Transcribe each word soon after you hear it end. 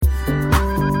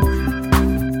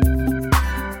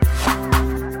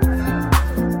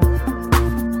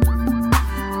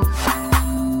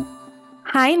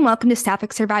And welcome to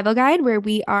Sapphic Survival Guide, where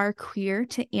we are queer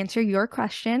to answer your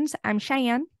questions. I'm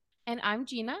Cheyenne, And I'm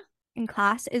Gina. and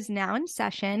class is now in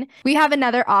session. We have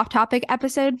another off-topic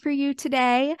episode for you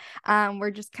today.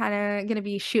 We're just kind of going to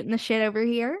be shooting the shit over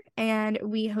here, and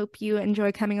we hope you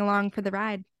enjoy coming along for the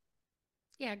ride.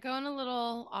 Yeah, going a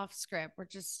little off script. We're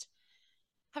just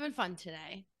having fun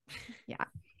today. Yeah,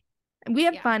 we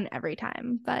have Yeah, fun every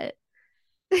time, but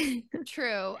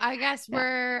true. I guess yeah,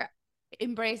 we're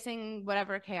embracing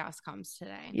whatever chaos comes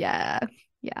today. yeah,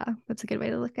 yeah, that's a good way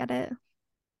to look at it.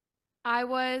 I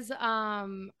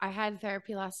had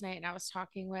therapy last night and I was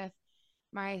talking with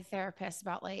my therapist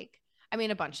about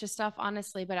a bunch of stuff,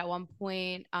 honestly, but at one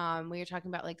point, we were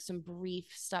talking about like some brief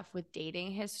stuff with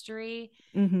dating history.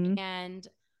 Mm-hmm. And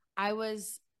I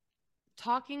was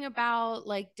talking about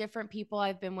like different people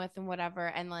I've been with and whatever.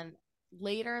 And then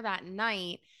later that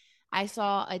night, I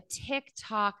saw a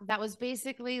TikTok that was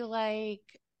basically like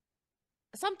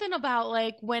something about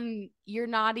like when you're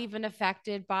not even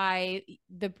affected by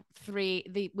the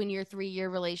when your 3 year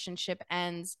relationship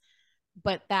ends,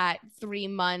 but that 3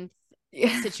 month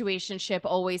Yeah. situationship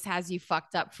always has you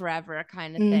fucked up forever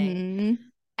kind of thing. Mm-hmm.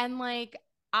 And like,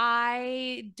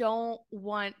 I don't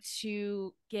want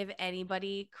to give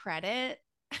anybody credit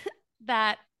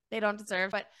that they don't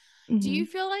deserve, but do Mm-hmm. you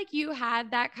feel like you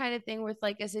had that kind of thing with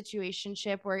like a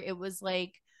situationship where it was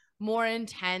like more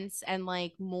intense and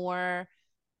like more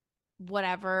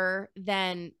whatever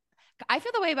than I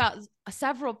feel the way about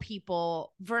several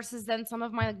people versus then some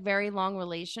of my like very long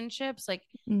relationships. Like,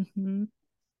 Mm-hmm.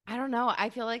 I don't know. I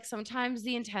feel like sometimes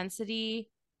the intensity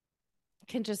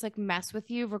can just like mess with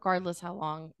you regardless how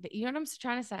long. You know what I'm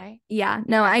trying to say? Yeah, You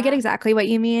no, get I get that? exactly what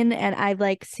you mean. And I've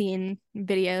like seen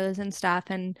videos and stuff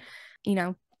and,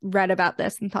 read about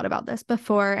this and thought about this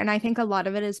before. And I think a lot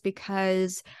of it is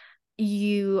because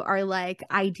you are like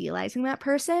idealizing that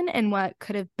person and what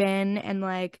could have been and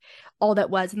like all that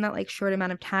was in that like short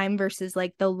amount of time versus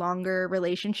like the longer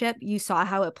relationship. You saw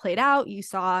how it played out. You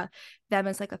saw them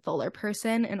as like a fuller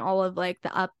person and all of like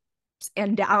the ups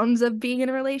and downs of being in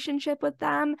a relationship with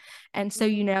them. And so,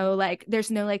 Mm, like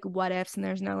there's no like what ifs and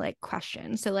there's no like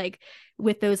questions. So like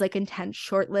with those like intense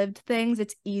short-lived things,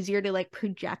 it's easier to like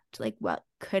project like what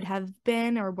could have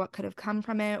been or what could have come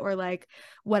from it or like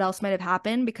what else might have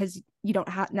happened because you don't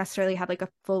necessarily have like a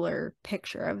fuller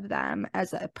picture of them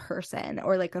as a person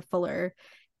or like a fuller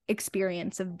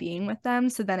experience of being with them.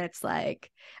 So then it's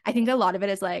like, I think a lot of it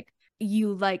is like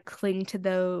you like cling to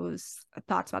those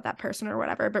thoughts about that person or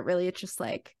whatever, but really it's just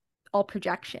like all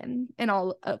projection and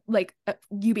all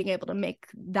you being able to make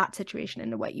that situation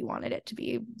into what you wanted it to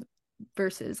be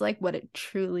versus like what it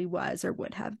truly was or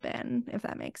would have been, if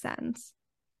that makes sense.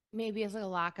 maybe it's like a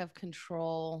lack of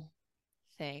control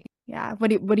thing. Yeah. What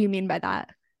do you mean by that?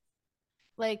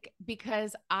 Like,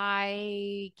 because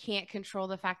I can't control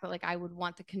the fact that like I would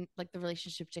want the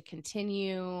relationship to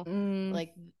continue. Mm,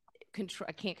 Like, control,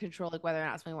 I can't control like whether or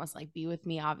not somebody wants to like be with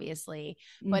me, obviously.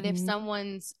 But if mm-hmm.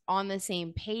 someone's on the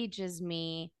same page as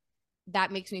me,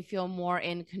 that makes me feel more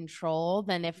in control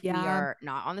than if we Yeah. are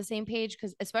not on the same page.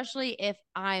 Because especially if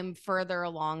I'm further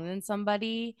along than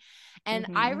somebody. And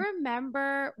I Mm-hmm.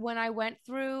 remember when I went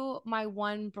through my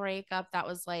one breakup that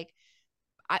was like,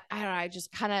 I don't know, I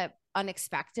just kind of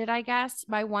unexpected, I guess.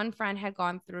 My one friend had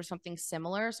gone through something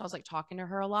similar. So I was like talking to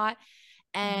her a lot.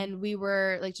 Mm-hmm. And we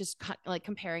were like just like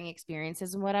comparing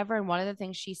experiences and whatever. And one of the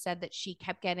things she said that she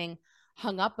kept getting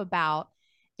hung up about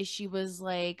is she was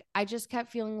like, I just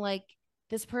kept feeling like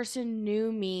this person knew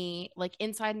me like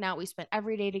inside and out. We spent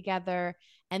every day together.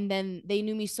 And then they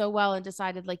knew me so well and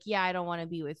decided, like, yeah, I don't want to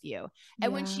be with you.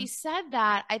 And when Yeah. she said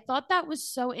that, I thought that was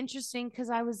so interesting because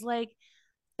I was like,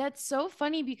 that's so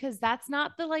funny because that's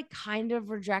not the like kind of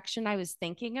rejection I was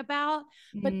thinking about.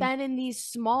 But Mm-hmm. then in these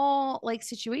small like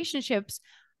situationships,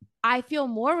 I feel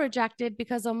more rejected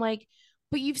because I'm like,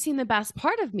 but you've seen the best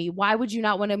part of me. Why would you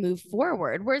not want to move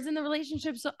forward? Whereas in the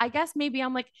relationship, so I guess maybe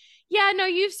I'm like, yeah, no,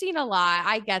 you've seen a lot.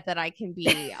 I get that I can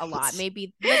be a lot.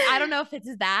 Maybe like I don't know if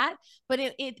it's that, but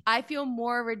it I feel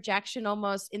more rejection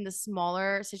almost in the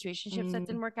smaller situationships that Mm,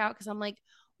 didn't work out because I'm like,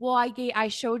 well, I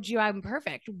showed you I'm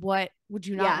perfect. What would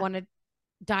you not yeah. want to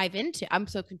dive into? I'm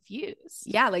so confused.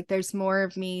 Yeah, like there's more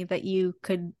of me that you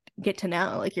could get to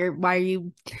know. Like why are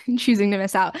you choosing to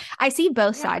miss out? I see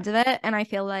both Yeah. sides of it, and I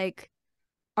feel like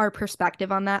our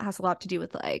perspective on that has a lot to do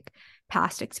with like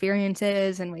past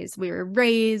experiences and ways we were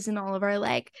raised and all of our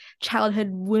like childhood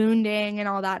wounding and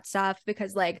all that stuff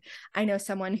because like I know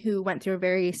someone who went through a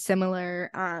very similar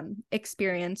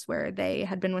experience where they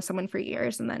had been with someone for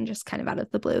years and then just kind of out of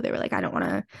the blue they were like I don't want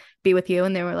to be with you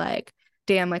and they were like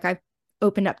damn like I've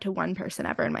opened up to one person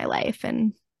ever in my life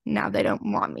and now they don't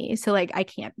want me. So like I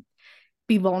can't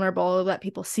be vulnerable, let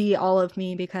people see all of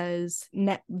me because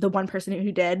the one person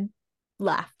who did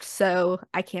left. So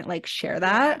I can't like share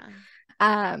that.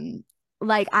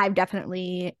 Like I've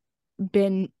definitely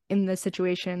been in the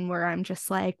situation where I'm just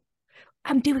like,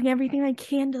 I'm doing everything I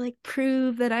can to like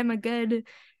prove that I'm a good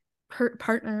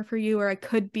partner for you, or I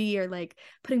could be, or like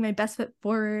putting my best foot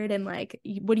forward, and like,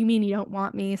 what do you mean you don't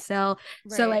want me? So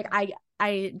like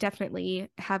I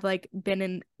definitely have like been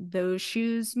in those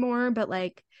shoes more, but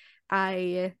like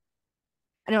I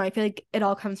don't know, I feel like it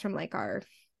all comes from like our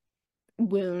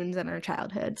wounds and our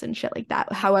childhoods and shit like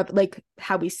that. However, like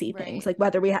how we see things, like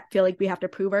whether we feel like we have to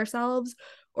prove ourselves,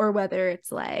 or whether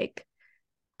it's like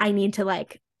I need to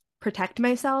like protect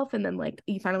myself, and then like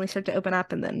you finally start to open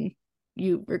up and then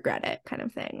you regret it, kind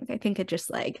of thing. Like, I think it just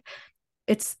like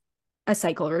it's a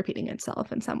cycle repeating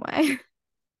itself in some way.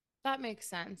 That makes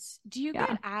sense. Do you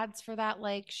get ads for that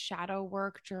like shadow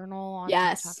work journal on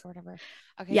TikTok or whatever?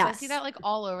 Okay, so I see that like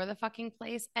all over the fucking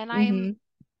place, and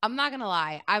I'm not gonna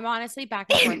lie, I'm honestly back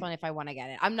and forth on if I want to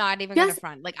get it. I'm not even gonna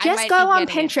front. Like, just I might go be on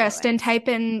Pinterest and type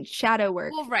in shadow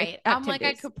work. Well, right. I'm like,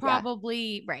 I could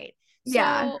probably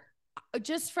Yeah. So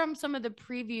just from some of the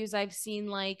previews I've seen,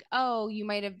 like, oh, you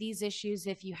might have these issues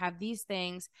if you have these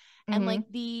things, and like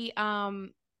the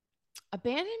abandonment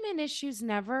issues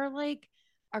never like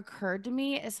occurred to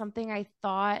me as something I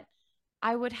thought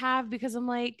I would have, because I'm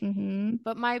like,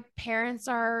 but my parents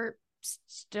are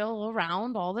still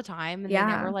around all the time, and they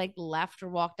never like left or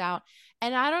walked out.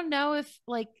 And I don't know if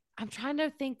like, I'm trying to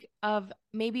think of,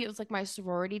 maybe it was like my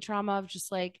sorority trauma of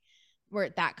just like where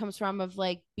that comes from, of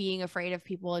like being afraid of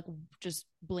people like just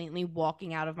blatantly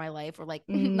walking out of my life, or like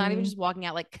not even just walking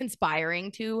out, like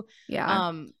conspiring to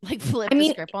like flip the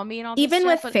script on me and all this even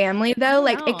shit. with family though,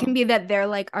 like it can be that they're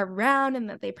like around and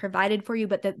that they provided for you,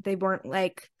 but that they weren't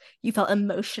like, you felt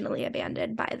emotionally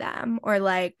abandoned by them, or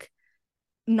like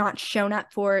not shown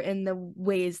up for in the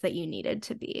ways that you needed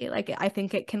to be. Like I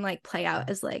think it can like play out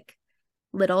as like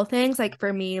little things. Like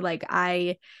for me, like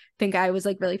I think I was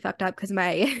like really fucked up because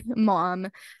my mom,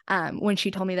 when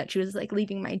she told me that she was like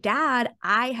leaving my dad,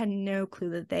 I had no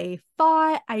clue that they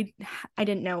fought. I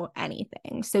didn't know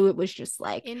anything, so it was just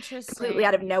like completely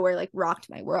out of nowhere, like rocked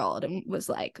my world, and was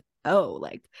like, oh,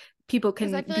 like people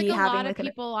can I feel be like a having lot of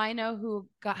people I know who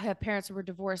have parents who were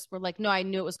divorced were like, no, I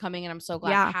knew it was coming and I'm so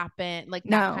glad it happened, like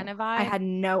that kind of vibe. I had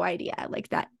no idea like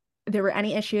that there were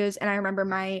any issues. And I remember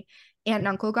my aunt and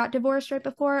uncle got divorced right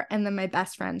before, and then my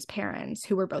best friend's parents,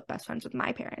 who were both best friends with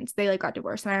my parents, they like got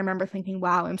divorced. And I remember thinking,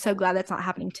 wow, I'm so glad that's not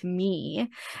happening to me.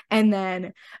 And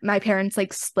then my parents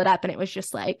like split up, and it was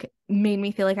just like made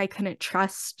me feel like I couldn't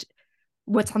trust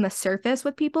what's on the surface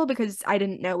with people, because I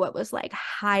didn't know what was like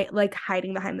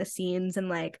hiding behind the scenes, and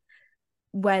like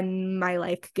when my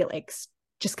life could get like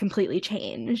just completely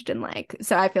changed. And like,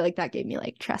 so I feel like that gave me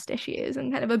like trust issues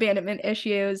and kind of abandonment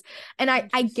issues. And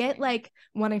I get like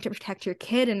wanting to protect your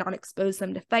kid and not expose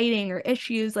them to fighting or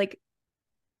issues. Like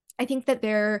I think that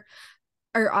there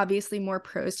are obviously more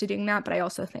pros to doing that, but I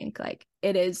also think like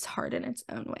it is hard in its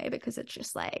own way, because it's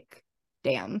just like,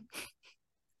 damn,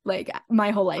 like my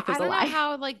whole life is a lie. I don't know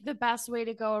how like the best way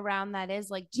to go around that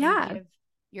is. Like, do you give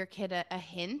your kid a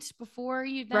hint before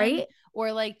you then,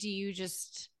 or like do you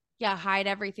just hide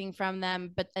everything from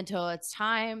them but until it's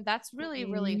time? That's really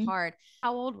really hard.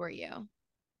 How old were you?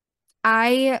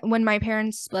 When my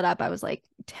parents split up, I was like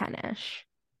 10ish.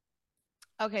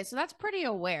 Okay, so that's pretty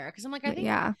aware, because I'm like, I think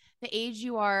the age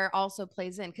you are also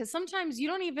plays in, because sometimes you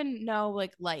don't even know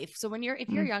like life. So when if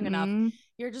you're young enough,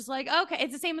 you're just like, okay,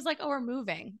 it's the same as like, oh, we're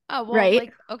moving. Oh, well,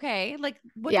 like, okay, like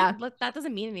what that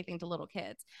doesn't mean anything to little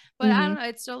kids. But I don't know,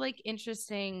 it's so like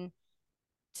interesting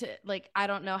to like, I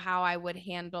don't know how I would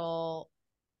handle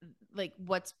like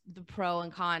what's the pro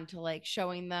and con to like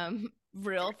showing them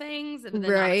real things and then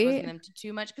not exposing them to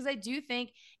too much, because I do think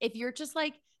if you're just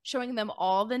like showing them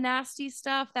all the nasty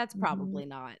stuff, that's probably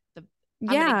not I'm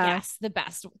gonna guess the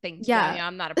best thing to do.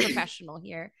 I'm not a professional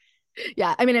here.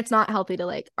 I mean, it's not healthy to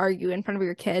like argue in front of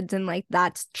your kids, and like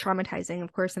that's traumatizing,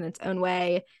 of course, in its own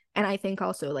way. And I think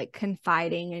also like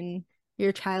confiding in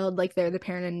your child, like they're the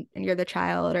parent and you're the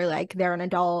child, or like they're an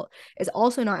adult, is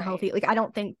also not healthy. Like I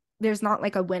don't think there's not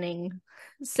like a winning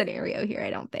scenario here. I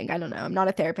don't know, I'm not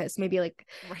a therapist. Maybe like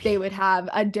they would have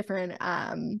a different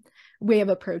way of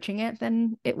approaching it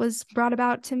than it was brought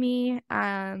about to me.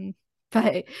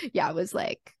 But yeah, it was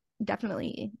like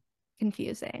definitely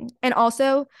confusing. And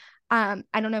also I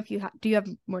don't know if do you have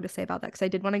more to say about that? Because I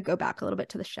did want to go back a little bit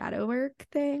to the shadow work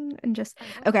thing and just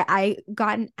okay, I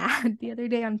got an ad the other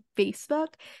day on Facebook,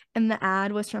 and the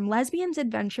ad was from Lesbians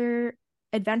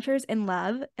Adventures in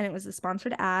Love, and it was a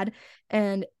sponsored ad,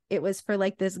 and it was for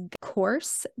like this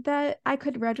course that I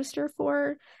could register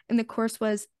for. And the course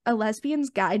was A Lesbian's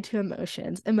Guide to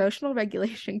Emotions, emotional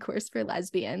regulation course for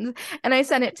lesbians. And I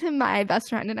sent it to my best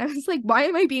friend and I was like, why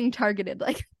am I being targeted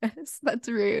like this? That's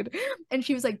rude. And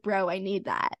she was like, bro, I need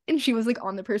that. And she was like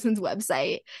on the person's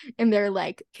website and they're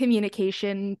like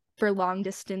communication for long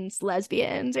distance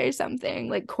lesbians or something,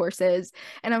 like courses.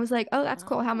 And I was like, oh, that's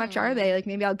cool. How much are they? Like,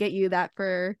 maybe I'll get you that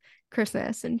for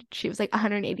Christmas. And she was like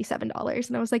 $187.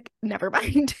 And I was like, never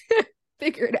mind.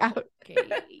 Figure it out. Okay.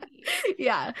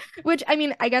 Yeah. Which, I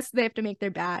mean, I guess they have to make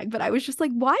their bag, but I was just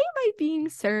like, why am I being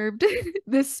served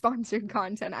this sponsored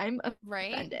content? I'm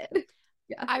offended.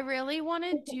 Yeah. I really want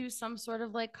to do some sort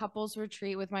of like couples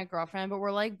retreat with my girlfriend, but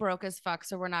we're like broke as fuck,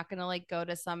 so we're not gonna like go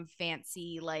to some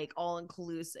fancy like all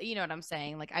inclusive. You know what I'm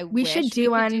saying? Like we should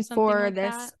do one for like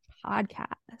this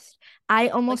podcast. I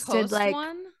almost like did like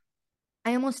one.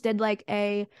 I almost did like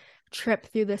a trip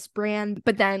through this brand,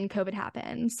 but then COVID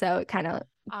happened, so it kind of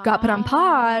got put on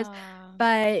pause.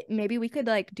 But maybe we could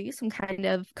like do some kind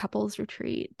of couples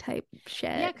retreat type shit.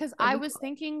 Yeah, because I was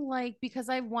thinking like, because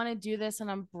I want to do this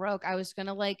and I'm broke, I was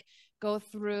gonna like go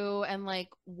through and like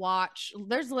watch.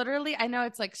 There's literally, I know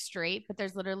it's like straight, but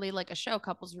there's literally like a show,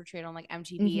 Couples Retreat, on like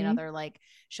MTV and other like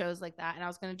shows like that. And I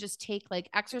was gonna just take like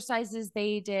exercises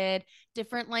they did,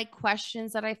 different like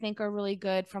questions that I think are really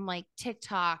good from like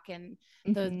TikTok and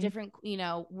the different, you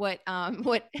know, what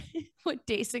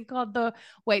Dason called the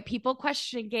white people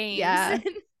question games. Yeah.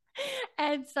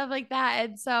 And stuff like that.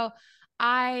 And so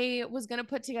I was gonna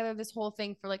put together this whole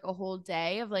thing for like a whole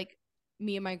day of like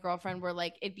me and my girlfriend were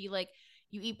like, it'd be like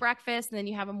you eat breakfast and then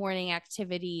you have a morning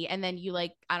activity and then you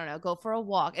like, I don't know, go for a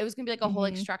walk. It was gonna be like a whole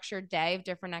like structured day of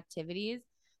different activities.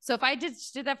 So if I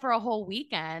just did that for a whole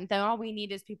weekend, then all we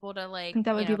need is people to like, I think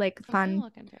that would be like fun.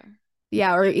 Look into.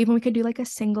 Yeah, or even we could do like a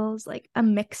singles, like a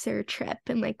mixer trip,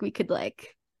 and like we could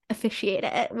like officiate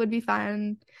it. It would be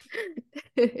fun.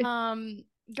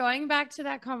 Going back to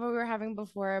that convo we were having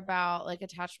before about like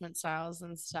attachment styles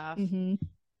and stuff, do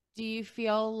you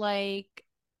feel like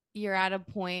you're at a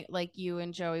point like you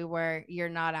and Joey where you're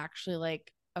not actually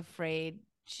like afraid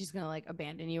she's gonna like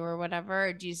abandon you or whatever?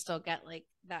 Or do you still get like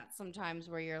that sometimes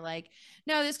where you're like,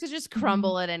 no, this could just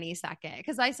crumble at any second?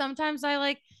 Because I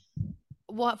like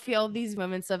feel these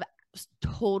moments of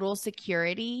total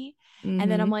security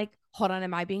and then I'm like, hold on,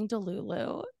 am I being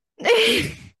Delulu?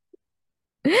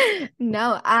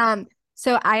 No,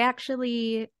 so I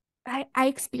actually I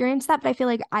experienced that, but I feel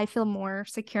like I feel more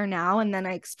secure now, and then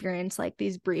I experience like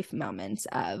these brief moments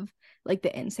of like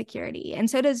the insecurity, and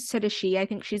so does she. I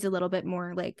think she's a little bit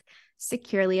more like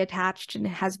securely attached and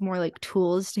has more like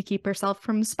tools to keep herself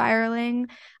from spiraling,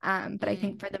 but I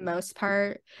think for the most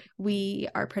part we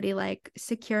are pretty like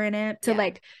secure in it. So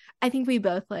like I think we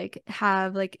both like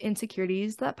have like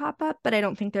insecurities that pop up, but I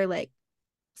don't think they're like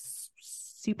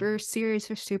super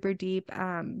serious or super deep.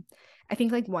 I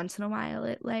think like once in a while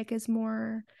it like is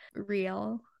more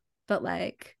real, but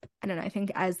like I don't know, I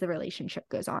think as the relationship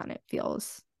goes on it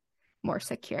feels more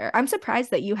secure. I'm surprised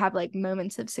that you have like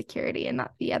moments of security and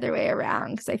not the other way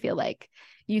around, because I feel like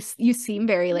you seem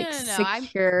very like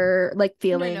secure, like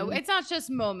feeling. No, it's not just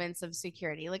moments of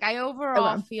security. Like I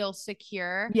overall feel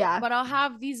secure, but I'll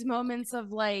have these moments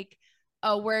of like,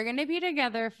 oh, we're gonna be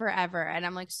together forever, and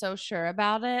I'm like so sure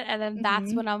about it, and then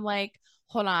that's when I'm like,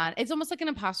 hold on, it's almost like an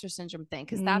imposter syndrome thing,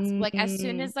 because that's like as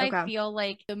soon as I feel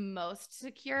like the most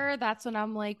secure, that's when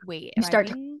I'm like, wait, you start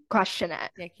to question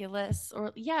it. Ridiculous,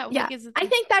 or like, I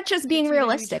think that's just being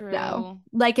realistic though.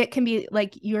 Like it can be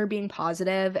like you're being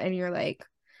positive and you're like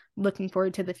looking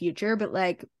forward to the future, but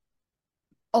like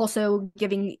also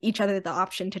giving each other the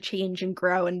option to change and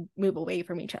grow and move away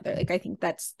from each other. Like I think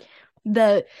that's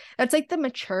like the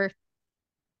mature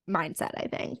mindset, I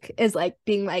think, is like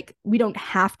being like, we don't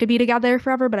have to be together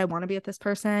forever, but I want to be with this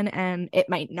person and it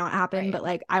might not happen, but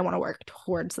like I want to work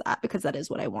towards that because that is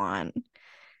what I want.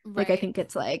 Like I think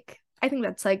it's like, I think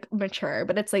that's like mature,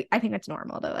 but it's like I think it's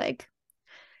normal to like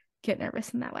get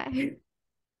nervous in that way.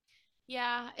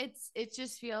 Yeah, it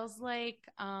just feels like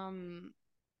I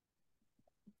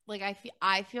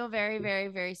feel very, very,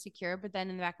 very secure, but then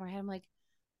in the back of my head I'm like,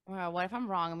 wow, what if I'm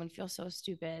wrong? I'm gonna feel so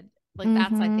stupid. Like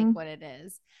that's I think what it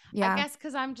is. I guess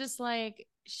because I'm just like,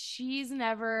 she's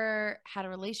never had a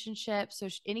relationship, so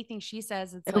anything she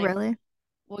says, it's like, really?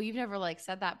 Well, you've never like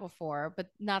said that before, but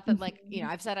not that like, you know,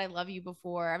 I've said I love you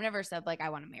before. I've never said like I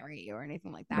want to marry you or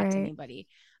anything like that to anybody,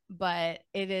 but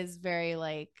it is very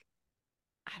like,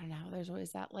 I don't know, there's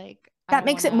always that like, that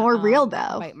makes it more real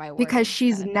though, because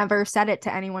she's never said it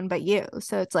to anyone but you,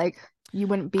 so it's like you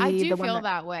wouldn't be. I do feel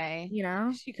that way, you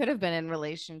know, she could have been in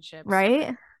relationships,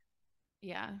 right?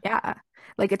 Yeah. Yeah.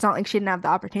 Like it's not like she didn't have the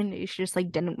opportunity. She just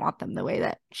like didn't want them the way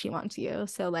that she wants you.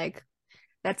 So like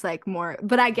that's like more,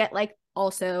 but I get like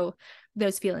also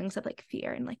those feelings of like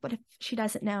fear and like what if she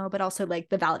doesn't know, but also like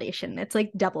the validation. It's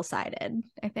like double-sided,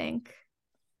 I think.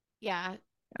 Yeah.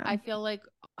 Yeah. I feel like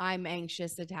I'm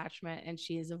anxious attachment and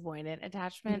she is avoidant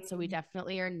attachment. So we Mm.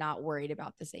 definitely are not worried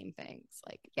about the same things,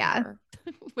 like Yeah. ever,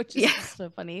 which is Yeah. just so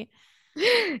funny.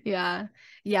 Yeah.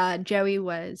 Yeah. Joey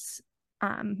was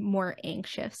more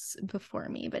anxious before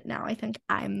me, but now I think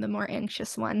I'm the more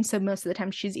anxious one. So most of the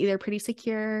time she's either pretty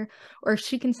secure or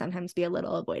she can sometimes be a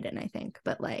little avoidant, I think.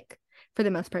 But like for the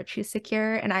most part, she's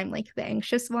secure and I'm like the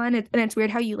anxious one. And it's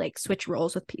weird how you like switch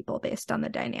roles with people based on the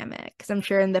dynamic. Because I'm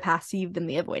sure in the past you've been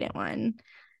the avoidant one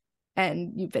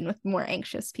and you've been with more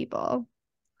anxious people.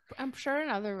 I'm sure in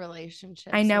other I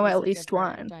relationships it know was at a least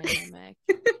different one. dynamic.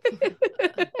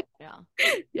 Yeah,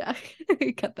 Yeah,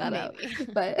 cut that out.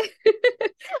 maybe. But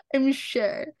I'm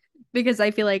sure because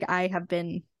I feel like I have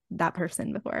been that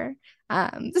person before.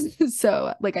 Um,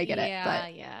 so like I get it,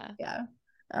 but Yeah, yeah. yeah.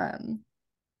 Um,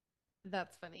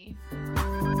 That's funny.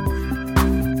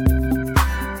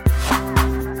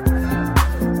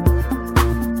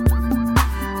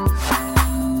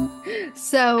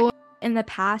 so in the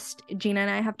past, Gina and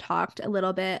I have talked a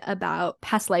little bit about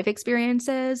past life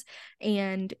experiences,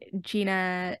 and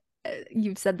Gina,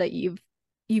 you've said that you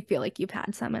feel like you've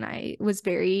had some, and I was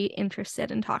very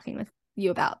interested in talking with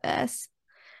you about this.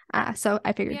 So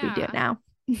I figured we'd do it Yeah.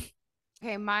 now.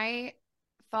 Okay, my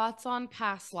thoughts on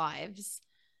past lives.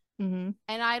 Mm-hmm.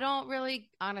 And I don't really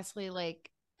honestly like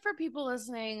for people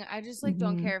listening, I just like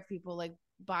don't Mm-hmm. care if people like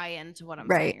buy into what I'm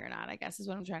Right. saying or not, I guess is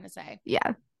what I'm trying to say.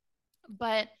 Yeah.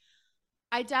 But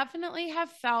I definitely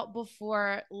have felt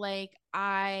before like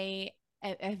have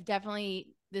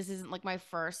definitely this isn't like my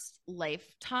first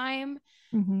lifetime.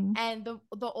 Mm-hmm. And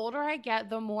the older I get,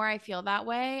 the more I feel that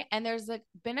way. And there's like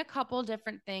been a couple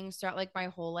different things throughout like my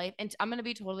whole life. And I'm gonna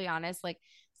be totally honest, like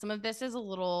some of this is a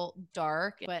little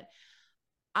dark, but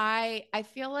I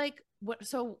feel like what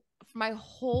so for my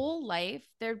whole life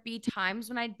there'd be times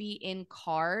when I'd be in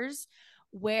cars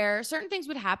where certain things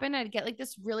would happen. I'd get like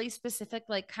this really specific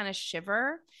like kind of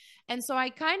shiver. And so I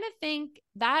kind of think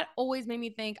that always made me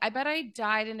think I bet I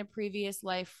died in a previous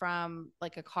life from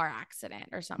like a car accident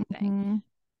or something. Mm-hmm.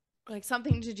 Like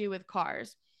something to do with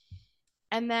cars.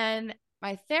 And then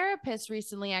my therapist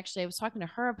recently actually I was talking to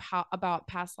her about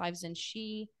past lives and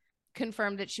she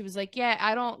confirmed that she was like, "Yeah,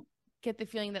 I don't get the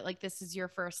feeling that like this is your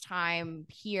first time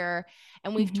here."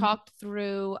 And Mm-hmm.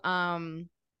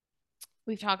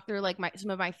 we've talked through like my some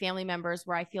of my family members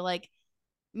where I feel like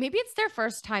maybe it's their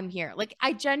first time here. Like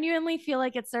I genuinely feel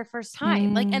like it's their first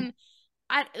time. Like Mm-hmm. and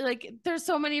I like there's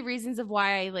so many reasons of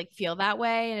why I like feel that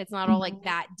way and it's not all like Mm-hmm.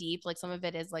 that deep. Like some of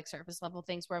it is like surface level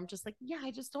things where I'm just like, yeah,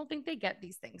 I just don't think they get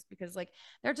these things because like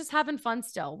they're just having fun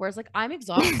still. Whereas like I'm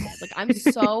exhausted. Like I'm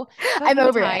so I'm fucking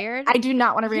over it. tired. I do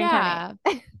not want to reincarnate.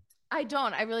 Yeah. I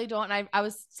don't. I really don't. And I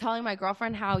was telling my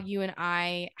girlfriend how you and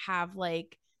I have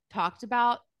like talked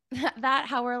about that,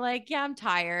 how we're like, yeah, I'm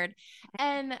tired.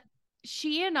 And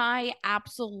she and I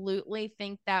absolutely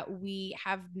think that we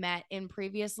have met in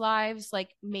previous lives, like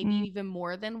maybe Mm-hmm. even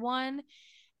more than one.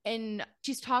 And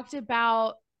she's talked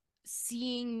about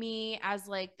seeing me as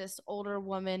like this older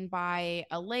woman by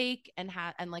a lake and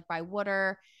like by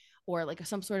water or like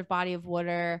some sort of body of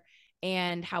water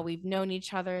and how we've known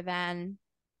each other then.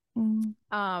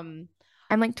 Um,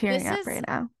 I'm like tearing this up is right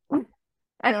now.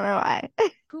 I don't know why.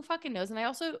 who fucking knows. And I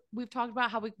also we've talked about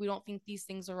how we don't think these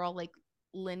things are all like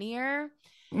linear,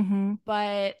 Mm-hmm.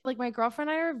 but like my girlfriend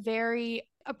and I are very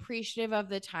appreciative of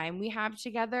the time we have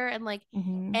together and like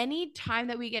Mm-hmm. any time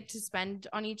that we get to spend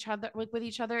on each other like with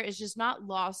each other is just not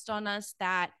lost on us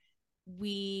that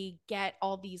we get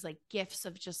all these like gifts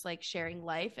of just like sharing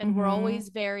life and we're Mm-hmm. always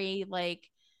very like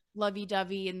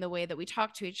lovey-dovey in the way that we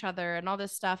talk to each other and all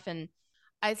this stuff and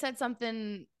I said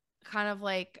something kind of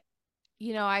like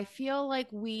I feel like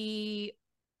we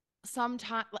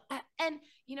sometimes and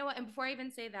you know what and before I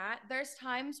even say that there's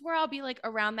times where I'll be like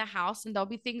around the house and there'll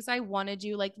be things I want to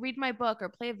do like read my book or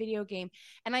play a video game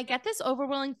and I get this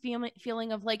overwhelming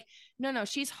feeling of like no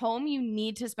she's home you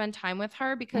need to spend time with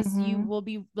her because you Mm-hmm. will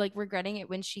be like regretting it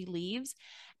when she leaves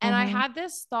and I Mm-hmm. had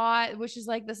this thought which is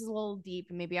like this is a little deep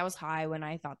and maybe I was high when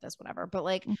I thought this whatever but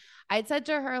like I'd said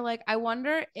to her like I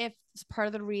wonder if part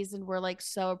of the reason we're like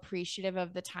so appreciative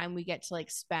of the time we get to like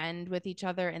spend with each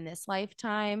other in this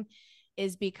lifetime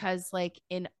is because like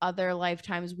in other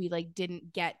lifetimes we like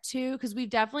didn't get to because we've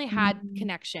definitely had Mm-hmm.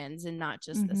 connections and not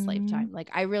just this Mm-hmm. lifetime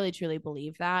like I really truly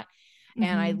believe that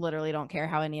and I Mm-hmm. literally don't care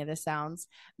how any of this sounds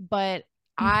but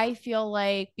I feel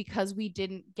like because we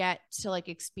didn't get to like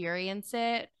experience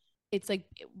it, it's like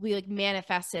we like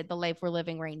manifested the life we're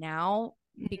living right now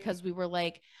because we were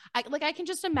like I can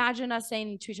just imagine us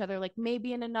saying to each other like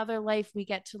maybe in another life we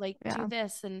get to like do Yeah.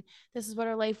 this and this is what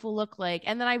our life will look like.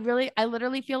 And then I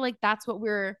literally feel like that's what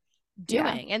we're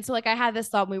Yeah. doing. And so like I had this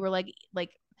thought, we were like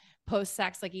post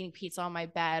sex like eating pizza on my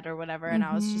bed or whatever, and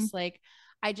I was Mm-hmm. just like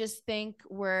I just think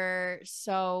we're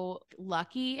so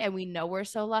lucky, and we know we're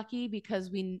so lucky because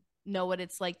we know what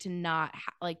it's like to not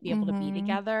like be able to be Mm-hmm.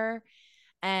 together.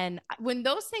 And when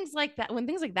those things like that, when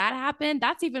things like that happen,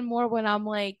 that's even more when I'm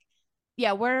like,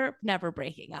 yeah, we're never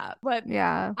breaking up. But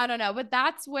Yeah. I don't know. But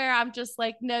that's where I'm just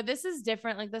like, no, this is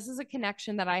different. Like, this is a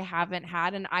connection that I haven't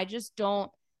had. And I just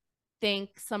don't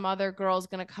think some other girl's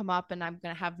gonna come up and I'm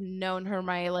gonna have known her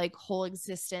my like whole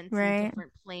existence in Right.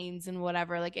 different planes and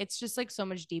whatever. Like it's just like so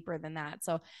much deeper than that.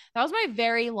 So that was my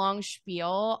very long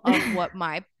spiel of what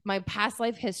my past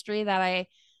life history that I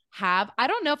have. I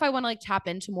don't know if I want to like tap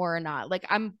into more or not. Like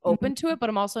I'm open to Mhm. it, but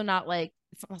I'm also not like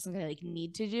it's not something I like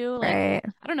need to do. Like Right.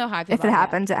 I don't know how I feel If it about it yet.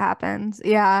 happens, it happens.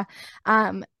 Yeah.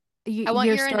 Um, I want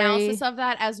your your analysis story. of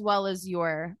that as well as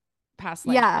your past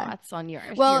life Yeah. thoughts on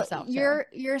Well, yourself too.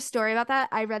 your story about that,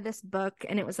 I read this book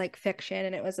and it was like fiction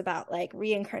and it was about like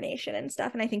reincarnation and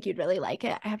stuff. And I think you'd really like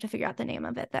it. I have to figure out the name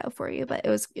of it though for you, but it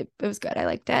was good. I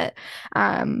liked it.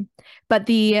 Um, but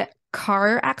the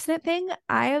car accident thing,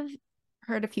 I have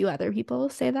heard a few other people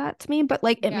say that to me, but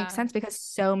like it makes Yeah. sense because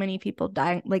so many people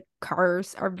die, like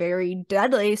cars are very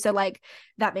deadly. So like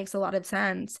that makes a lot of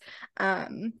sense.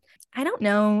 Um, I don't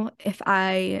know if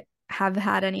I have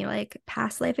had any like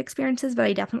past life experiences, but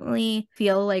I definitely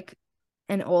feel like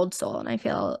an old soul. And I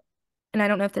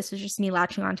don't know if this is just me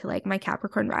latching on to like my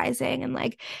Capricorn rising and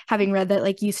like having read that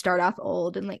like you start off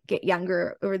old and like get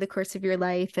younger over the course of your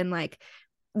life and like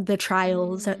the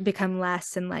trials Mm. become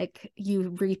less and like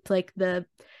you reap like the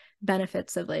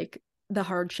benefits of like the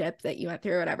hardship that you went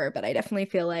through or whatever. But I definitely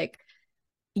feel like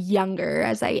younger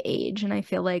as I age and I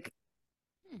feel like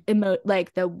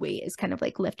like the weight is kind of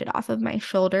like lifted off of my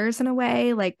shoulders in a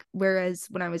way, like whereas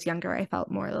when I was younger I felt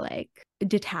more like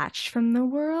detached from the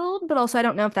world, but also I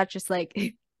don't know if that's just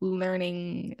like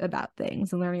learning about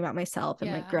things and learning about myself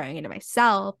and like Yeah. growing into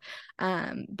myself.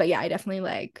 But yeah, I definitely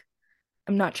like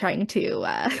I'm not trying to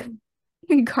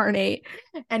incarnate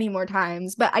any more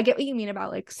times, but I get what you mean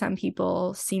about like some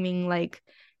people seeming like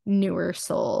newer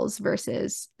souls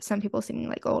versus some people seeming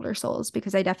like older souls,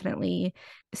 because I definitely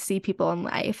see people in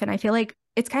life and I feel like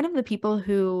it's kind of the people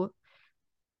who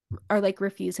are like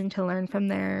refusing to learn from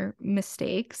their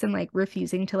mistakes and like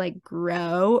refusing to like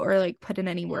grow or like put in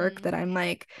any work that Mm. I'm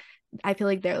like I feel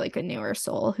like they're like a newer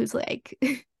soul who's like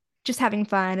just having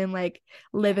fun and like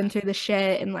living Yeah. through the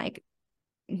shit and like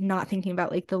not thinking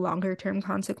about like the longer term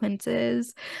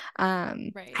consequences.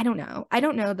 Right. I don't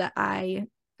know that I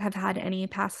have had any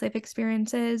past life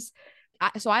experiences.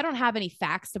 So I don't have any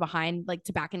facts to behind like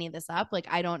to back any of this up. Like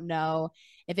I don't know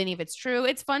if any of it's true.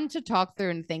 It's fun to talk through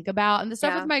and think about. And the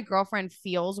stuff with Yeah. my girlfriend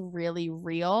feels really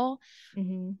real.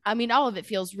 Mm-hmm. I mean, all of it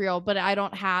feels real, but I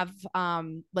don't have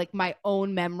like my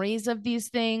own memories of these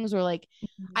things or like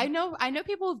I know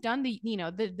people who've done the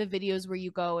videos where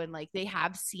you go and like they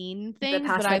have seen The things, but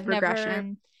past life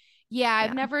regression. I've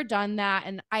Yeah. never done that.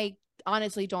 And I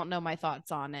honestly don't know my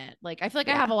thoughts on it. Like I feel like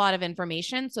I have Yeah. a lot of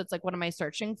information. So it's like, what am I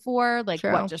searching for? Like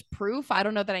what, True. just proof? I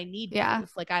don't know that I need Yeah.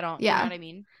 proof. Like I don't, you know Yeah. what I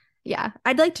mean? Yeah.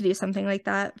 I'd like to do something like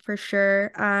that for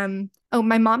sure. Oh,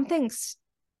 my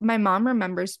mom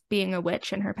remembers being a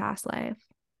witch in her past life.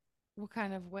 What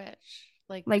kind of witch?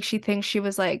 Like Like she thinks she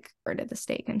was like burned at the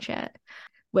stake and shit,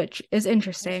 which is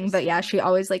interesting. But yeah, interesting. she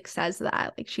always like says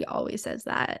that. Like she always says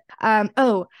that.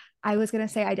 Oh, I was gonna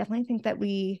say I definitely think that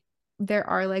there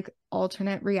are like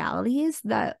alternate realities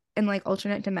that and like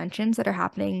alternate dimensions that are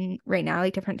happening right now,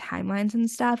 like different timelines and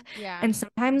stuff. Yeah. And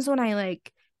sometimes when I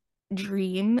like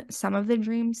dream, some of the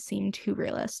dreams seem too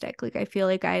realistic. Like I feel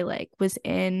like I like was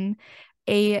in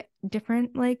a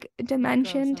different like Go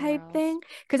dimension somewhere type else. thing,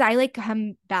 because I like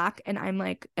come back and I'm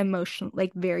like emotional,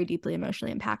 like very deeply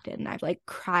emotionally impacted and I've like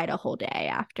cried a whole day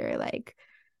after like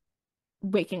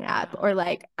waking up, or Wow.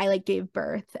 like I like gave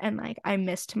birth and like I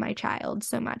missed my child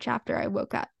so much after I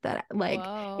woke up that like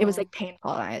it was Whoa. like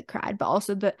painful and I cried. But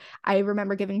also I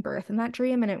remember giving birth in that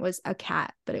dream and it was a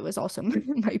cat, but it was also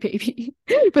my baby.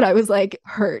 But I was like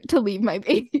hurt to leave my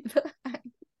baby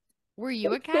Were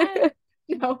you a cat? behind.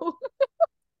 No.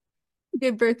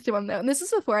 Give birth to one though. And this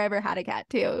is before I ever had a cat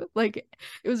too. Like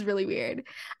it was really weird.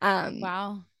 Um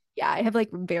Wow. yeah, I have like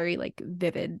very like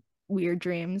vivid weird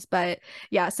dreams, but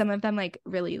yeah, some of them like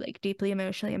really like deeply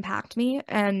emotionally impact me.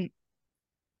 And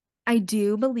I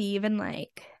do believe in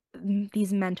like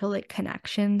these mental like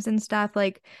connections and stuff.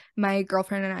 Like my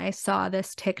girlfriend and I saw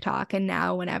this TikTok, and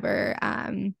now whenever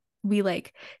we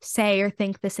like say or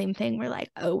think the same thing, we're like,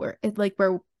 oh, we're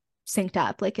synced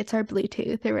up, like it's our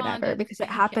Bluetooth or whatever, Bonded. because it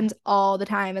Yeah. happens all the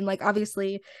time. And like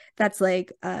obviously that's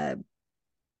like a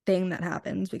thing that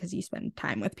happens because you spend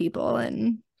time with people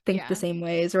and think the Yeah. same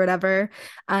ways or whatever.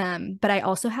 But I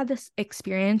also had this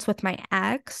experience with my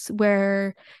ex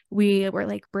where we were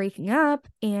like breaking up,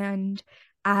 and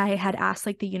I had asked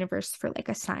like the universe for like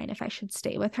a sign if I should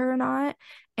stay with her or not.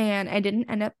 And I didn't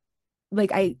end up,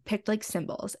 like, I picked like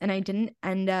symbols and I didn't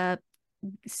end up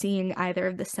seeing either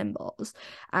of the symbols.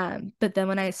 But then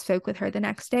when I spoke with her the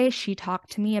next day, she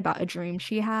talked to me about a dream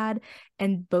she had,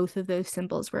 and both of those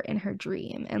symbols were in her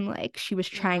dream. And like she was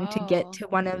trying to get Whoa. to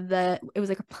one of the, it was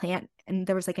like a plant, and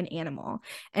there was like an animal,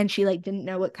 and she like didn't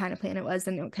know what kind of plant it was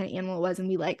and what kind of animal it was. And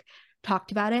we like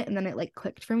talked about it, and then it like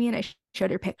clicked for me, and I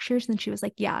showed her pictures, and she was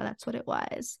like, yeah, that's what it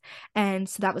was. And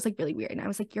so that was like really weird. And I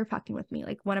was like, you're fucking with me.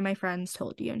 Like one of my friends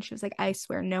told you. And she was like, I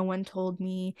swear no one told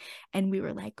me. And we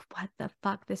were like, what the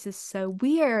fuck, this is so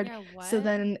weird. Yeah, So what?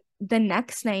 then the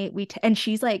next night and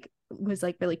she's like was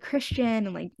like really Christian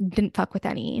and like didn't fuck with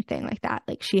anything like that.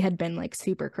 Like she had been like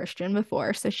super Christian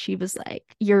before, so she was like,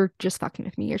 you're just fucking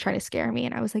with me, you're trying to scare me.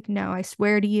 And I was like, no, I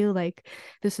swear to you, like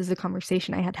this is a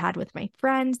conversation I had with my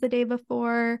friends the day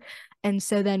before. And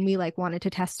so then we like wanted to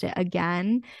test it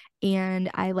again, and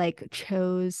I like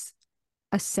chose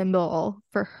a symbol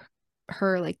for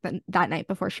her like that night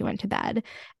before she went to bed,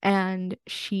 and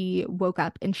she woke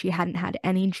up and she hadn't had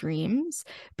any dreams.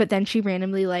 But then she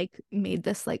randomly like made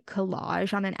this like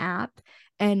collage on an app,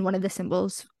 and one of the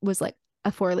symbols was like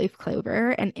a four-leaf clover,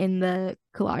 and in the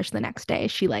collage the next day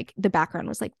she like the background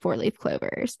was like four-leaf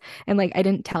clovers. And like I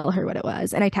didn't tell her what it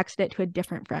was, and I texted it to a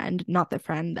different friend, not the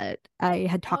friend that I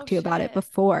had Oh talked to about it shit.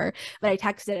 before, but I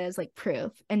texted it as like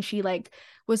proof. And she like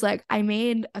was like, I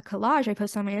made a collage I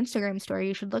posted on my Instagram story,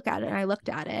 you should look at it. And I looked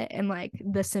at it, and like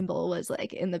the symbol was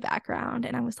like in the background,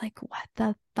 and I was like, what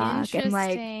the fuck? And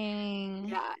like, Interesting.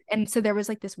 yeah. And so there was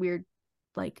like this weird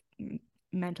like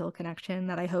mental connection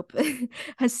that I hope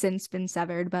has since been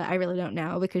severed, but I really don't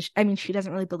know, because I mean she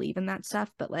doesn't really believe in that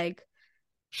stuff. But like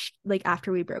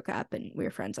after we broke up and we were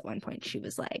friends at one point, she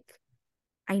was like,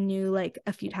 I knew like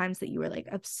a few times that you were like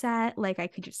upset, like I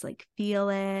could just like feel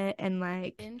it. And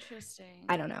like Interesting.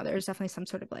 I don't know, there's definitely some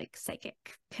sort of like psychic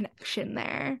connection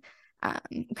there.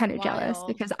 Kind of jealous Wild.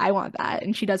 because I want that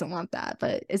and she doesn't want that,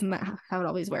 but isn't that how it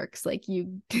always works? Like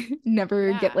you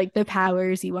never get Yeah. like the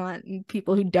powers you want, and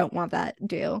people who don't want that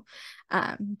do.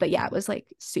 But yeah, it was like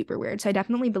super weird. So I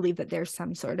definitely believe that there's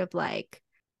some sort of like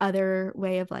other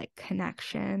way of like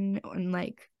connection and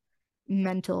like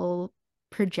mental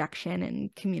projection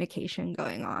and communication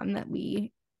going on that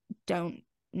we don't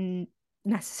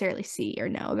necessarily see or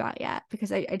know about yet,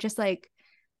 because I just like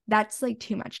that's like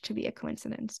too much to be a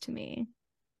coincidence to me.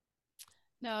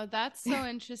 No, that's so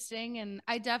interesting. And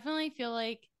I definitely feel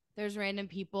like there's random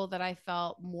people that I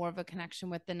felt more of a connection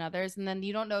with than others. And then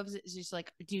you don't know if it's just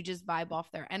like, do you just vibe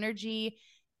off their energy?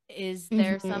 Is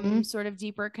there Mm-hmm. some sort of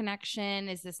deeper connection?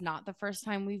 Is this not the first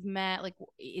time we've met? Like,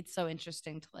 it's so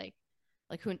interesting to like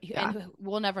who, Yeah. and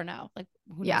we'll never know. Like,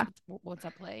 who knows Yeah. what's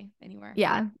at play anywhere.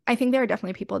 Yeah. I think there are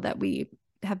definitely people that we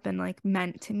have been like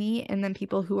meant to meet, and then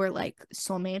people who are like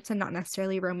soulmates and not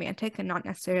necessarily romantic and not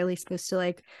necessarily supposed to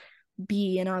like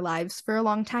be in our lives for a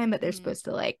long time, but they're Mm-hmm. supposed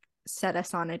to like set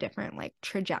us on a different like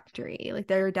trajectory. Like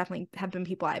there definitely have been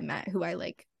people I've met who I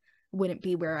like wouldn't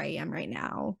be where I am right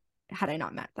now had I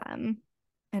not met them.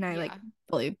 And I like Yeah.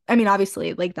 fully, I mean,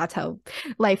 obviously, like that's how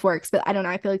life works, but I don't know.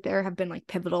 I feel like there have been like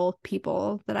pivotal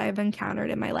people that I've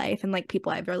encountered in my life, and like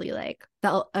people I've really like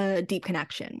felt a deep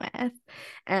connection with.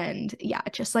 And yeah,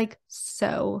 just like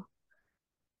so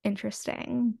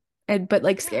interesting, and but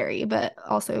like Yeah. scary, but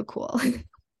also cool.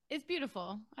 It's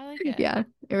beautiful. I like it. Yeah,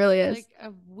 it really It's is. like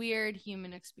a weird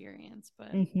human experience,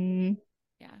 but Hmm.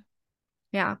 yeah.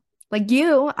 Yeah. Like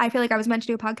you, I feel like I was meant to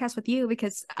do a podcast with you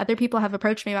because other people have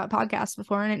approached me about podcasts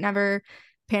before and it never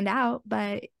panned out.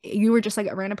 But you were just like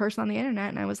a random person on the internet,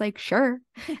 and I was like, sure.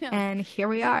 Yeah. And here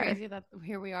we So are. crazy that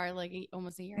here we are like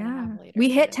almost a year and a half Yeah. We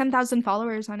later, hit but 10,000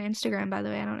 followers on Instagram, by the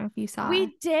way. I don't know if you saw. we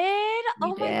did. We Oh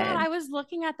my God. did. I was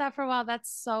looking at that for a while. That's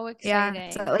so Yeah.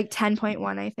 It's at exciting. like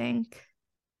 10.1, I think.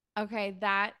 Okay,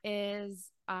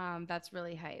 that's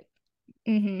really hype.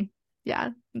 Hmm.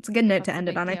 Yeah. It's a good note to That's a end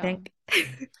it big on, I deal. think.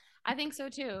 I think so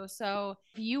too. So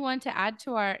if you want to add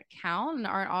to our account and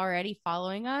aren't already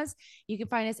following us, you can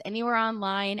find us anywhere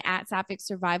online at Sapphic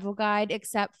Survival Guide,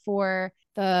 except for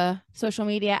the social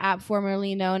media app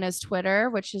formerly known as Twitter,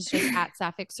 which is just at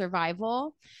Sapphic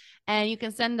Survival. And you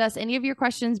can send us any of your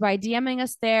questions by DMing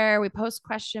us there. We post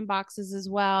question boxes as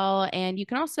well. And you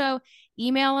can also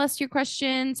email us your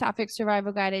questions,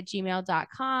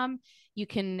 sapphic.survivalguide@gmail.com. You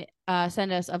can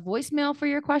send us a voicemail for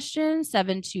your questions,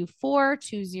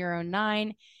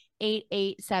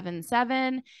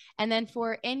 724-209-8877. And then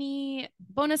for any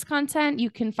bonus content, you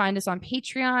can find us on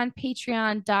Patreon,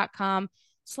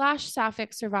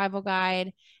 patreon.com/Sapphic Survival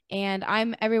Guide. And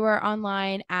I'm everywhere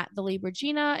online at The Libra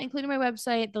Gina, including my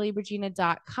website,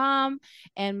 thelibragina.com.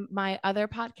 And my other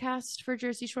podcast for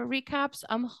Jersey Shore Recaps,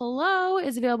 Hello,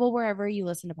 is available wherever you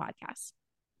listen to podcasts.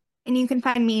 And you can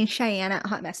find me, Cheyenne, at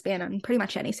Hot Mess Band on pretty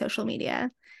much any social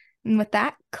media. And with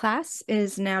that, class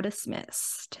is now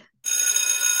dismissed.